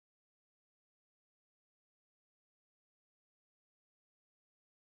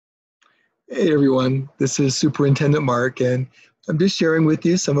Hey everyone, this is Superintendent Mark, and I'm just sharing with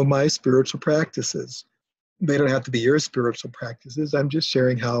you some of my spiritual practices. They don't have to be your spiritual practices. I'm just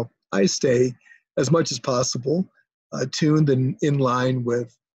sharing how I stay, as much as possible, tuned and in line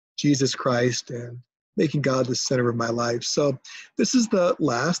with Jesus Christ and making God the center of my life. So, this is the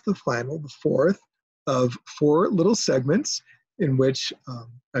last, the final, the fourth of four little segments in which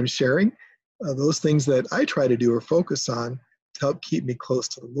I'm sharing those things that I try to do or focus on to help keep me close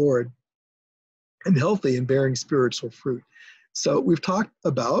to the Lord and healthy and bearing spiritual fruit. So we've talked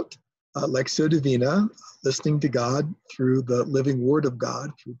about Lectio Divina, listening to God through the living word of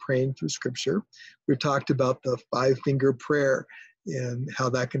God, through praying through scripture. We've talked about the five-finger prayer and how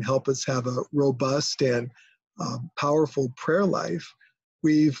that can help us have a robust and powerful prayer life.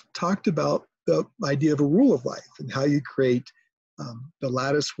 We've talked about the idea of a rule of life and how you create the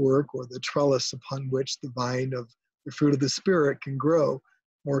lattice work or the trellis upon which the vine of the fruit of the Spirit can grow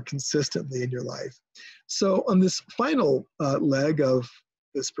more consistently in your life. So on this final leg of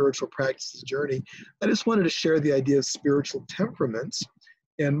the spiritual practices journey, I just wanted to share the idea of spiritual temperaments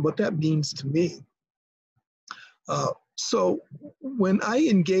and what that means to me. So when I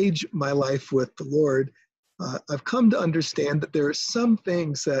engage my life with the Lord, I've come to understand that there are some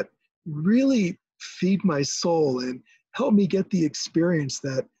things that really feed my soul and help me get the experience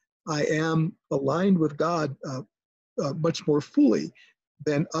that I am aligned with God much more fully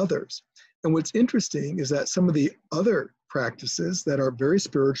than others. And what's interesting is that some of the other practices that are very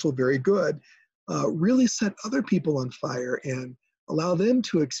spiritual, very good, really set other people on fire and allow them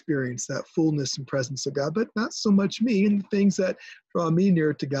to experience that fullness and presence of God, but not so much me. And the things that draw me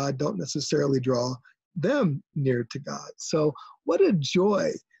near to God don't necessarily draw them near to God. So what a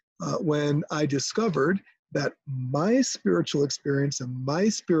joy when I discovered that my spiritual experience and my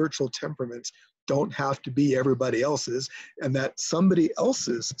spiritual temperaments don't have to be everybody else's, and that somebody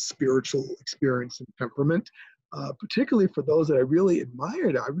else's spiritual experience and temperament, particularly for those that I really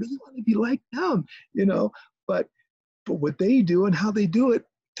admired, I really want to be like them, but what they do and how they do it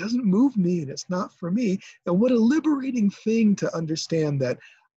doesn't move me, and it's not for me. And what a liberating thing to understand that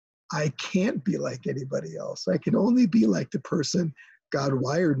I can't be like anybody else. I can only be like the person God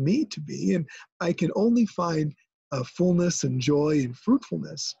wired me to be, and I can only find fullness and joy and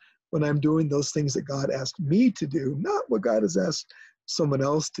fruitfulness when I'm doing those things that God asked me to do, not what God has asked someone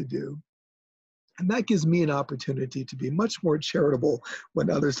else to do. And that gives me an opportunity to be much more charitable when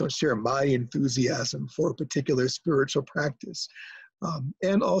others don't share my enthusiasm for a particular spiritual practice.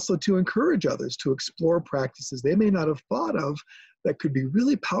 And also to encourage others to explore practices they may not have thought of that could be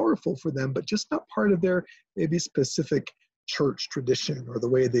really powerful for them, but just not part of their maybe specific church tradition or the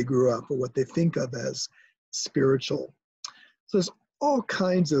way they grew up or what they think of as spiritual. So there's all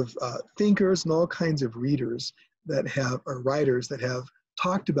kinds of thinkers and all kinds of readers that have, or writers that have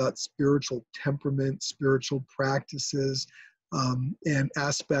talked about spiritual temperament, spiritual practices, and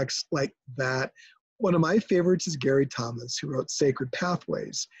aspects like that. One of my favorites is Gary Thomas, who wrote Sacred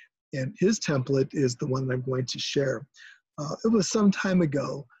Pathways, and his template is the one that I'm going to share. It was some time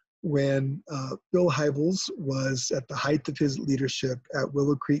ago when Bill Hybels was at the height of his leadership at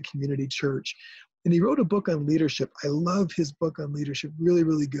Willow Creek Community Church. And he wrote a book on leadership. I love his book on leadership, really,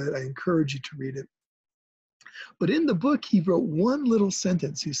 really good. I encourage you to read it. But in the book, he wrote one little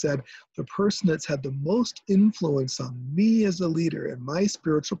sentence. He said, the person that's had the most influence on me as a leader and my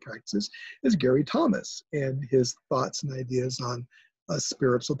spiritual practices is Gary Thomas and his thoughts and ideas on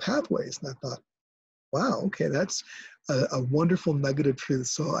spiritual pathways. And I thought, wow, okay, that's a wonderful nugget of truth.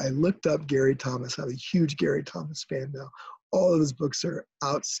 So I looked up Gary Thomas. I'm a huge Gary Thomas fan now. All of his books are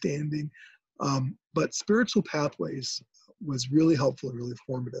outstanding. But Spiritual Pathways was really helpful and really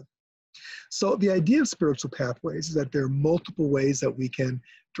formative. So the idea of spiritual pathways is that there are multiple ways that we can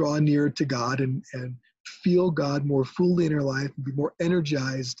draw near to God and feel God more fully in our life and be more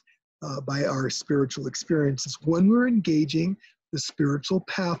energized by our spiritual experiences when we're engaging the spiritual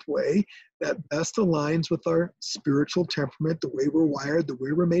pathway that best aligns with our spiritual temperament, the way we're wired, the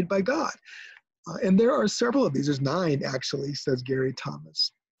way we're made by God. And there are several of these. There's 9, actually, says Gary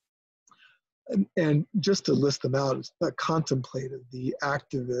Thomas. And just to list them out, the contemplative, the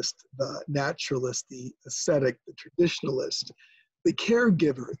activist, the naturalist, the ascetic, the traditionalist, the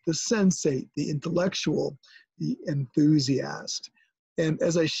caregiver, the sensate, the intellectual, the enthusiast. And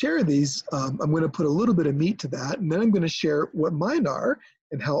as I share these, I'm going to put a little bit of meat to that, and then I'm going to share what mine are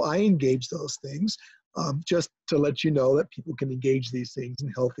and how I engage those things, just to let you know that people can engage these things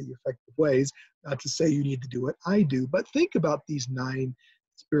in healthy, effective ways. Not to say you need to do what I do, but think about these 9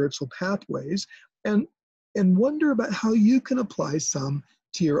 spiritual pathways and wonder about how you can apply some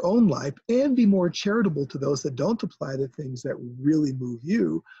to your own life and be more charitable to those that don't apply the things that really move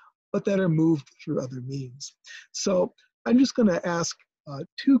you but that are moved through other means. So I'm just going to ask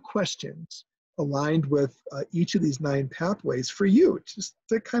 2 questions aligned with each of these 9 pathways for you, just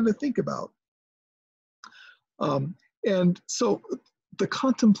to kind of think about. And so the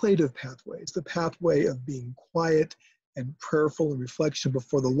contemplative pathways, the pathway of being quiet and prayerful and reflection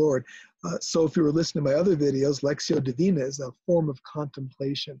before the Lord. So if you were listening to my other videos, Lectio Divina is a form of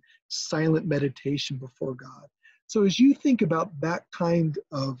contemplation, silent meditation before God. So as you think about that kind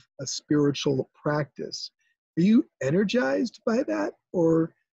of a spiritual practice, are you energized by that,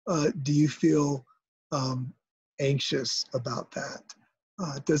 or do you feel anxious about that?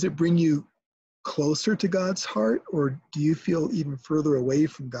 Does it bring you closer to God's heart, or do you feel even further away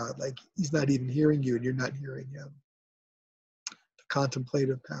from God, like he's not even hearing you and you're not hearing him? The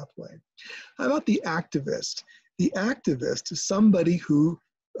contemplative pathway. How about the activist? The activist is somebody who,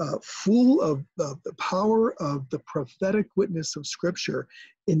 full of the power of the prophetic witness of Scripture,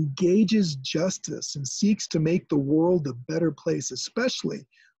 engages justice and seeks to make the world a better place, especially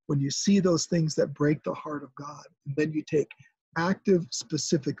when you see those things that break the heart of God. And then you take active,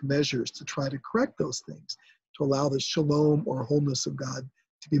 specific measures to try to correct those things, to allow the shalom or wholeness of God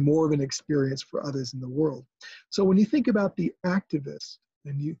to be more of an experience for others in the world. So when you think about the activist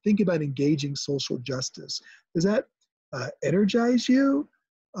and you think about engaging social justice, does that energize you,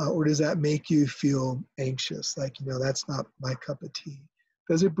 or does that make you feel anxious? Like, that's not my cup of tea.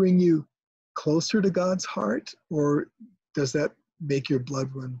 Does it bring you closer to God's heart, or does that make your blood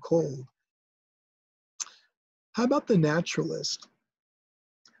run cold? How about the naturalist?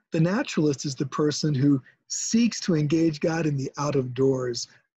 The naturalist is the person who seeks to engage God in the out of doors,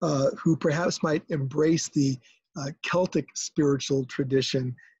 who perhaps might embrace the Celtic spiritual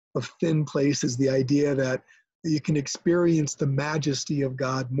tradition of thin places, the idea that you can experience the majesty of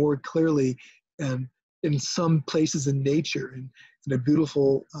God more clearly and in some places in nature, in a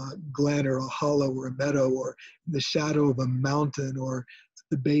beautiful glen or a hollow or a meadow, or in the shadow of a mountain, or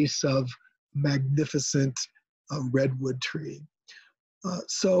the base of magnificent redwood tree.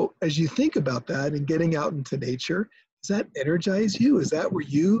 So as you think about that and getting out into nature, does that energize you? Is that where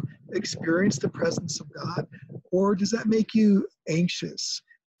you experience the presence of God? Or does that make you anxious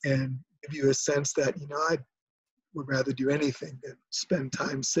and give you a sense that, I would rather do anything than spend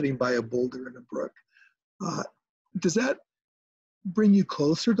time sitting by a boulder in a brook? Does that bring you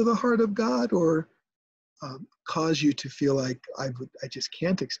closer to the heart of God, or cause you to feel like I just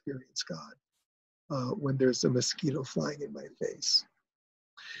can't experience God when there's a mosquito flying in my face?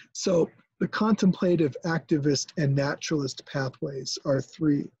 So the contemplative, activist, and naturalist pathways are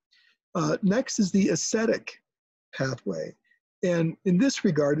 3. Next is the ascetic pathway. And in this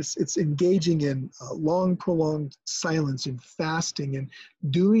regard, it's engaging in long, prolonged silence and fasting and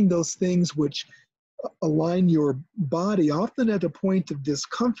doing those things which align your body, often at a point of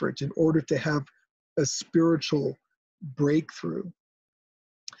discomfort, in order to have a spiritual breakthrough.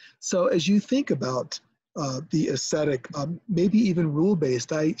 So as you think about the ascetic, maybe even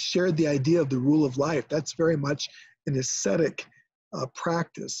rule-based, I shared the idea of the rule of life. That's very much an ascetic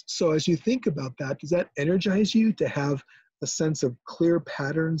practice. So as you think about that, does that energize you to have a sense of clear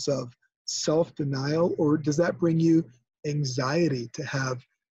patterns of self-denial, or does that bring you anxiety to have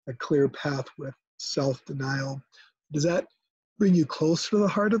a clear path with self-denial? Does that bring you closer to the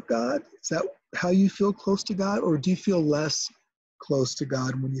heart of God? Is that how you feel close to God, or do you feel less close to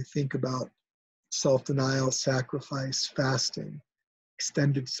God when you think about self-denial, sacrifice, fasting,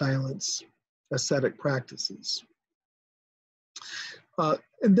 extended silence, ascetic practices? And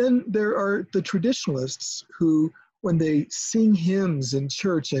then there are the traditionalists who, when they sing hymns in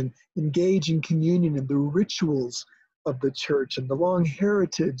church and engage in communion and the rituals of the church and the long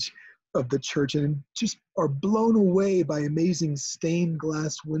heritage of the church, and just are blown away by amazing stained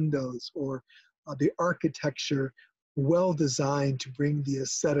glass windows, or the architecture well designed to bring the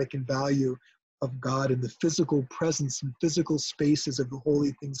aesthetic and value of God and the physical presence and physical spaces of the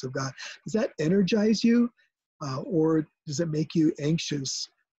holy things of God. Does that energize you, or does it make you anxious?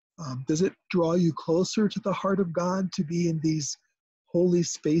 Does it draw you closer to the heart of God to be in these holy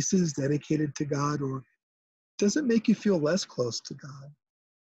spaces dedicated to God, or does it make you feel less close to God?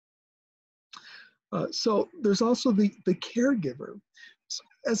 So there's also the caregiver. So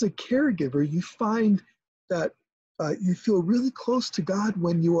as a caregiver, you find that you feel really close to God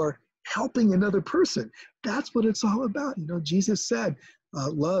when you are helping another person. That's what it's all about. Jesus said,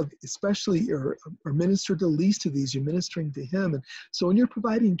 love, especially, or minister to the least of these, you're ministering to him. And so when you're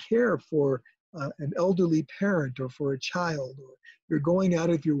providing care for an elderly parent or for a child, or you're going out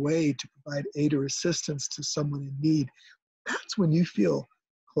of your way to provide aid or assistance to someone in need, that's when you feel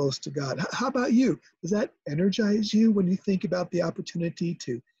close to God. How about you? Does that energize you when you think about the opportunity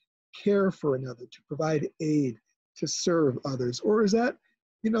to care for another, to provide aid, to serve others? Or is that,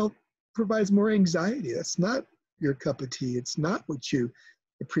 provides more anxiety? That's not your cup of tea. It's not what you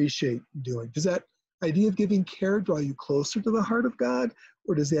appreciate doing. Does that idea of giving care draw you closer to the heart of God?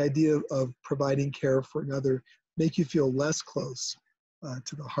 Or does the idea of providing care for another make you feel less close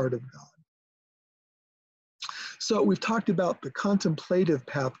to the heart of God? So we've talked about the contemplative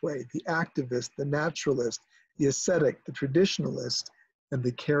pathway, the activist, the naturalist, the ascetic, the traditionalist, and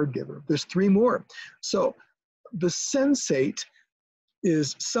the caregiver. There's three more. So the sensate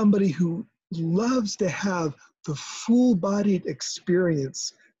is somebody who loves to have the full-bodied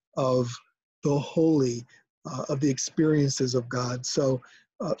experience of the holy, of the experiences of God. So,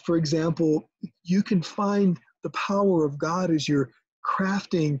 for example, you can find the power of God as you're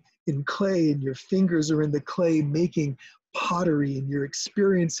crafting in clay and your fingers are in the clay making pottery, and you're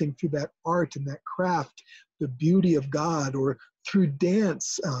experiencing through that art and that craft the beauty of God, or through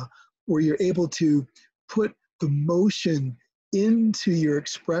dance, where you're able to put the motion into your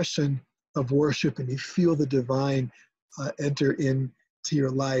expression of worship and you feel the divine enter into your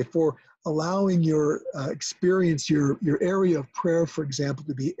life, or allowing your experience, your area of prayer, for example,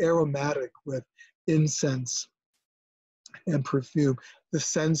 to be aromatic with incense and perfume. The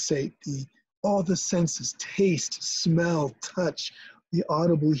sensate, all the senses, taste, smell, touch, the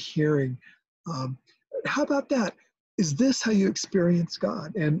audible hearing. How about that? Is this how you experience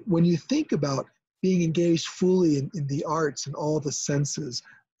God? And when you think about being engaged fully in the arts and all the senses,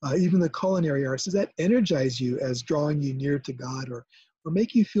 even the culinary arts, does that energize you as drawing you near to God, or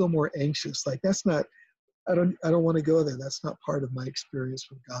make you feel more anxious? Like, that's not, I don't want to go there. That's not part of my experience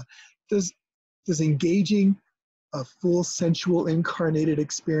with God. Does engaging a full sensual incarnated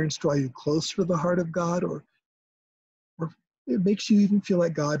experience draw you closer to the heart of God, or it makes you even feel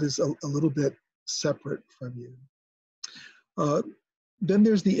like God is a little bit separate from you? Then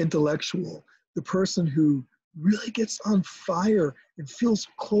there's the intellectual, the person who really gets on fire and feels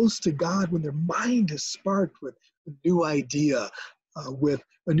close to God when their mind is sparked with a new idea, with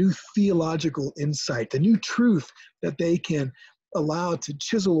a new theological insight, a new truth that they can allow to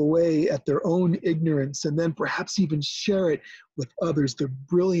chisel away at their own ignorance, and then perhaps even share it with others, the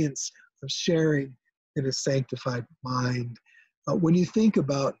brilliance of sharing in a sanctified mind. When you think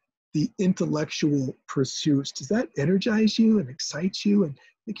about the intellectual pursuits, does that energize you and excite you and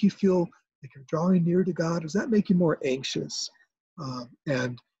make you feel like you're drawing near to God? Does that make you more anxious?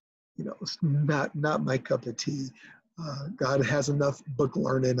 It's not my cup of tea. God has enough book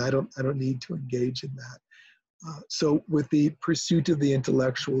learning. I don't need to engage in that. So with the pursuit of the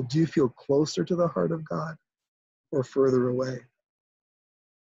intellectual, do you feel closer to the heart of God or further away?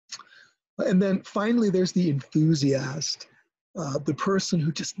 And then finally, there's the enthusiast, the person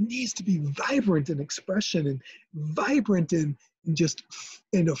who just needs to be vibrant in expression and vibrant in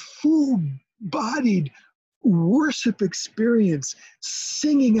a full-bodied worship experience,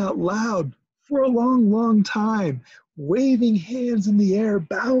 singing out loud for a long, long time, waving hands in the air,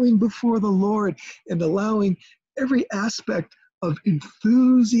 bowing before the Lord, and allowing every aspect of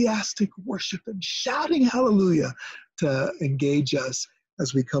enthusiastic worship and shouting hallelujah to engage us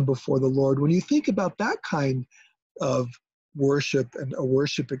as we come before the Lord. When you think about that kind of worship and a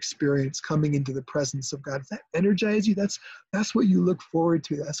worship experience coming into the presence of God, does that energize you? That's what you look forward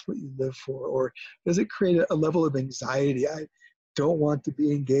to. That's what you live for. Or does it create a level of anxiety? I don't want to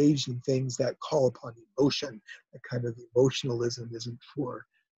be engaged in things that call upon emotion. That kind of emotionalism isn't for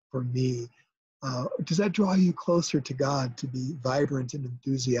me. Does that draw you closer to God, to be vibrant and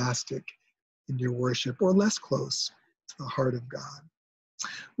enthusiastic in your worship, or less close to the heart of God?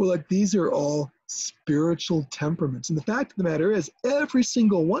 Well, these are all spiritual temperaments. And the fact of the matter is, every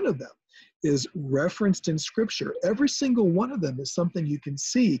single one of them is referenced in Scripture. Every single one of them is something you can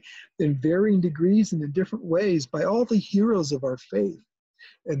see in varying degrees and in different ways by all the heroes of our faith.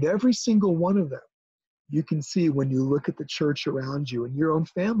 And every single one of them you can see when you look at the church around you and your own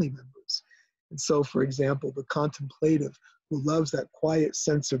family members. And so, for example, the contemplative who loves that quiet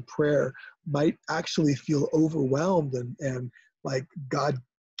sense of prayer might actually feel overwhelmed and like God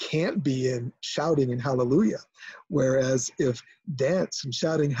can't be in shouting and hallelujah. Whereas if dance and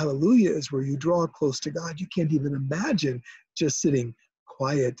shouting hallelujah is where you draw close to God, you can't even imagine just sitting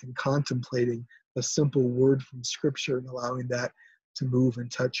quiet and contemplating a simple word from Scripture and allowing that to move and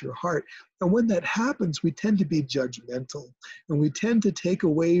touch your heart. And when that happens, we tend to be judgmental, and we tend to take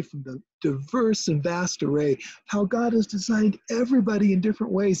away from the diverse and vast array, how God has designed everybody in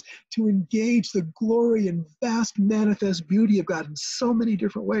different ways to engage the glory and vast manifest beauty of God in so many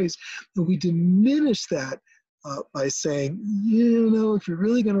different ways. And we diminish that by saying, if you're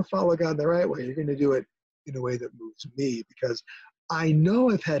really going to follow God the right way, you're going to do it in a way that moves me, because I know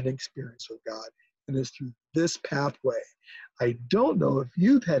I've had an experience with God, and it's through this pathway. I don't know if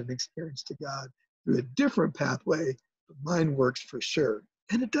you've had an experience to God through a different pathway, but mine works for sure.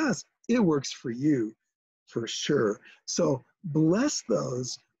 And it does. It works for you for sure. So bless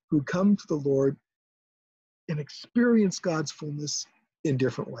those who come to the Lord and experience God's fullness in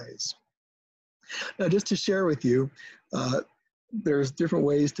different ways. Now, just to share with you, there's different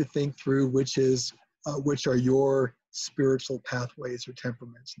ways to think through which are your spiritual pathways or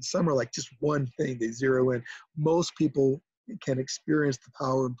temperaments. And some are like just one thing, they zero in. Most people can experience the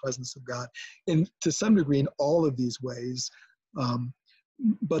power and presence of God, and to some degree in all of these ways.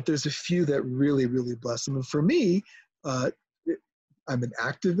 But there's a few that really, really bless them. And for me, I'm an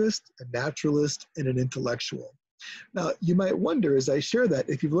activist, a naturalist, and an intellectual. Now, you might wonder as I share that,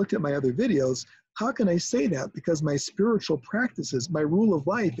 if you've looked at my other videos, how can I say that? Because my spiritual practices, my rule of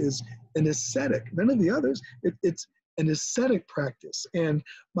life is an ascetic. None of the others, it's an ascetic practice. And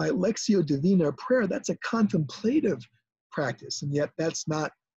my Lectio Divina prayer, that's a contemplative practice. And yet that's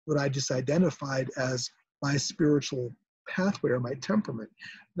not what I just identified as my spiritual pathway or my temperament.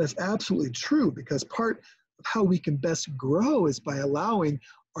 That's absolutely true, because part of how we can best grow is by allowing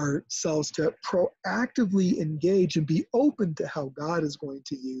ourselves to proactively engage and be open to how God is going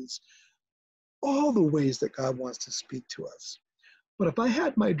to use all the ways that God wants to speak to us. But if I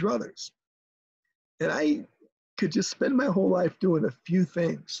had my druthers and I could just spend my whole life doing a few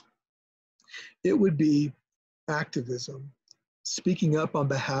things, it would be activism, speaking up on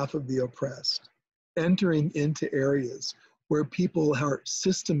behalf of the oppressed, entering into areas where people are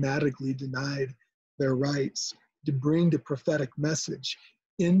systematically denied their rights, to bring the prophetic message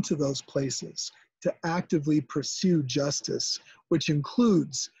into those places, to actively pursue justice, which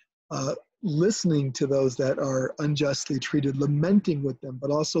includes listening to those that are unjustly treated, lamenting with them,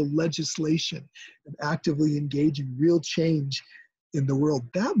 but also legislation, and actively engaging real change in the world.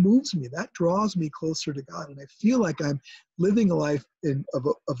 That moves me, that draws me closer to God. And I feel like I'm living a life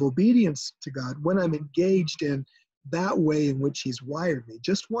of obedience to God when I'm engaged in that way in which He's wired me,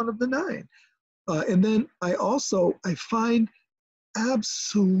 just one of the 9. And then I find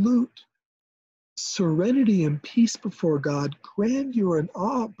absolute serenity and peace before God, grandeur and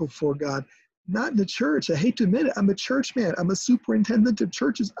awe before God, not in the church. I hate to admit it, I'm a church man. I'm a superintendent of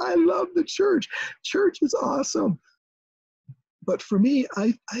churches. I love the church. Church is awesome. But for me,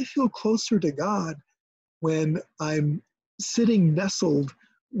 I feel closer to God when I'm sitting nestled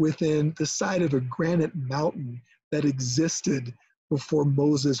within the side of a granite mountain that existed before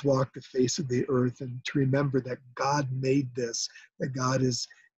Moses walked the face of the earth, and to remember that God made this, that God is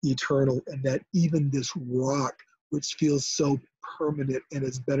eternal, and that even this rock, which feels so permanent and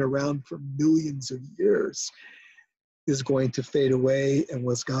has been around for millions of years, is going to fade away and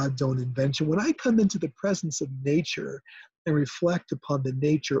was God's own invention. When I come into the presence of nature and reflect upon the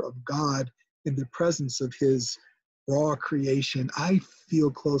nature of God in the presence of His raw creation, I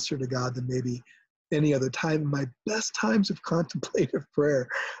feel closer to God than maybe any other time. My best times of contemplative prayer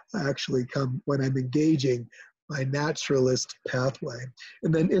actually come when I'm engaging my naturalist pathway.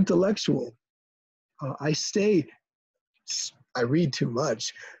 And then intellectual, I read too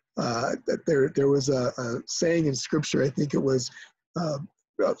much. There was a saying in Scripture, I think it was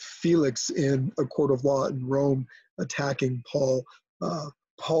Felix in a court of law in Rome attacking Paul.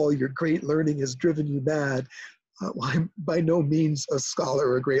 Paul, your great learning has driven you mad. Well, I'm by no means a scholar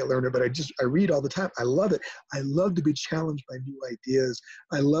or a great learner, but I read all the time. I love it. I love to be challenged by new ideas.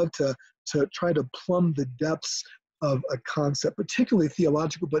 I love to try to plumb the depths of a concept, particularly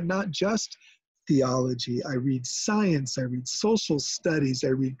theological, but not just theology. I read science, I read social studies, I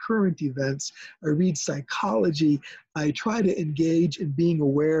read current events, I read psychology. I try to engage in being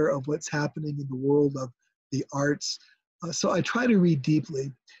aware of what's happening in the world of the arts. So I try to read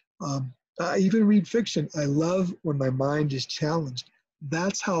deeply. I even read fiction. I love when my mind is challenged.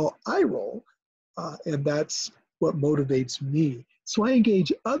 That's how I roll, and that's what motivates me. So I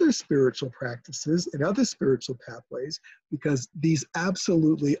engage other spiritual practices and other spiritual pathways because these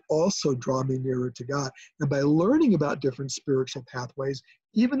absolutely also draw me nearer to God. And by learning about different spiritual pathways,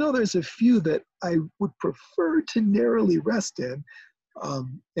 even though there's a few that I would prefer to narrowly rest in,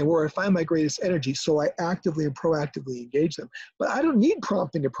 and where I find my greatest energy, so I actively and proactively engage them. But I don't need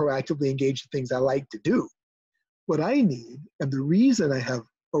prompting to proactively engage the things I like to do. What I need, and the reason I have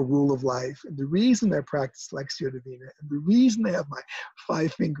a rule of life, and the reason I practice Lectio Divina, and the reason I have my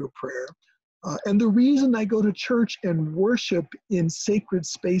 5-finger prayer, and the reason I go to church and worship in sacred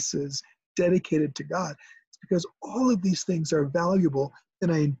spaces dedicated to God, is because all of these things are valuable,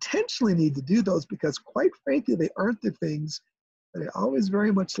 and I intentionally need to do those because, quite frankly, they aren't the things that I always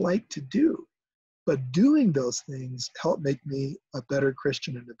very much like to do. but doing those things help make me a better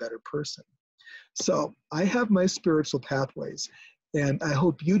Christian and a better person. So I have my spiritual pathways, and I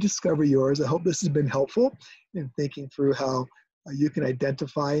hope you discover yours. I hope this has been helpful in thinking through how you can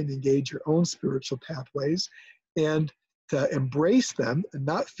identify and engage your own spiritual pathways, and to embrace them and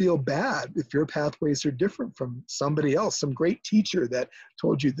not feel bad if your pathways are different from somebody else, some great teacher that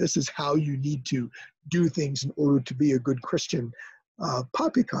told you this is how you need to do things in order to be a good Christian.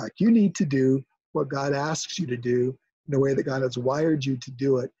 Poppycock, you need to do what God asks you to do in the way that God has wired you to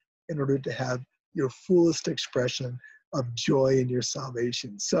do it in order to have your fullest expression of joy in your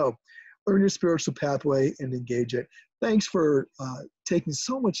salvation. So learn your spiritual pathway and engage it. Thanks for taking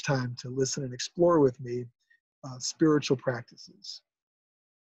so much time to listen and explore with me spiritual practices.